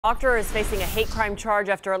Doctor is facing a hate crime charge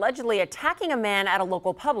after allegedly attacking a man at a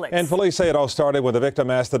local Publix. And police say it all started when the victim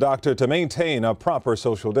asked the doctor to maintain a proper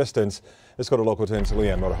social distance. Let's go to Local 10's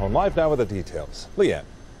Leanne Motorhome live now with the details. Leanne.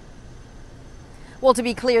 Well, to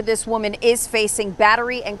be clear, this woman is facing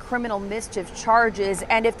battery and criminal mischief charges.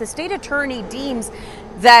 And if the state attorney deems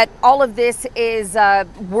that all of this is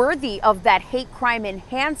worthy of that hate crime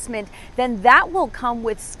enhancement, then that will come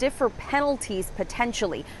with stiffer penalties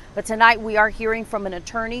potentially. But tonight we are hearing from an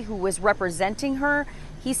attorney who was representing her.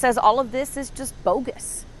 He says all of this is just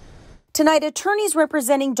bogus. Tonight, attorneys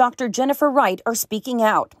representing Dr. Jennifer Wright are speaking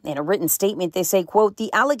out. In a written statement, they say, quote,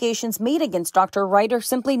 "The allegations made against Dr. Wright are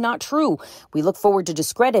simply not true. We look forward to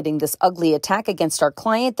discrediting this ugly attack against our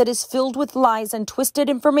client that is filled with lies and twisted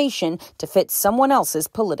information to fit someone else's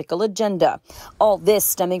political agenda." All this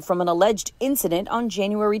stemming from an alleged incident on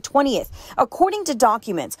January 20th. According to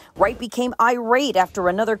documents, Wright became irate after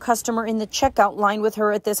another customer in the checkout line with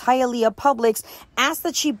her at this Hialeah Publix asked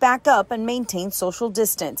that she back up and maintain social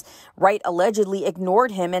distance. Wright allegedly ignored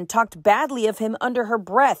him and talked badly of him under her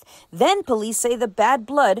breath. Then police say the bad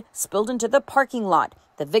blood spilled into the parking lot.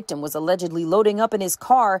 The victim was allegedly loading up in his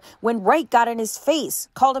car when Wright got in his face,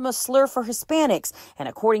 called him a slur for Hispanics, and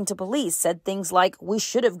according to police, said things like, "We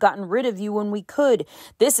should have gotten rid of you when we could.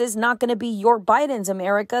 This is not going to be your Biden's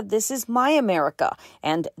America. This is my America.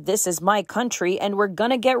 And this is my country, and we're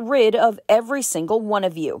going to get rid of every single one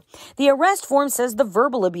of you." The arrest form says the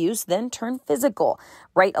verbal abuse then turned physical.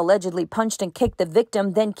 Wright allegedly punched and kicked the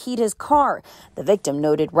victim, then keyed his car. The victim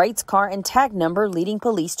noted Wright's car and tag number, leading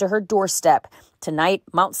police to her doorstep. Tonight,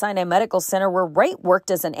 Mount Sinai Medical Center, where Wright worked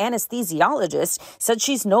as an anesthesiologist, said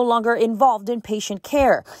she's no longer involved in patient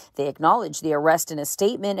care. They acknowledged the arrest in a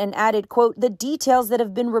statement and added, quote, "The details that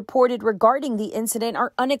have been reported regarding the incident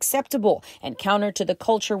are unacceptable and counter to the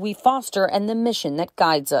culture we foster and the mission that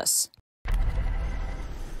guides us."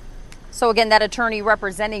 So again, that attorney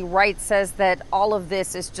representing Wright says that all of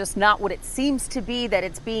this is just not what it seems to be, that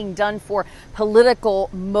it's being done for political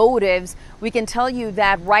motives. We can tell you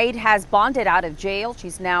that Wright has bonded out of jail.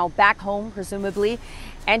 She's now back home, presumably,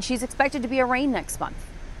 and she's expected to be arraigned next month.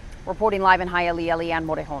 Reporting live in Hialeah, Leanne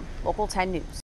Motorhome, Local 10 News.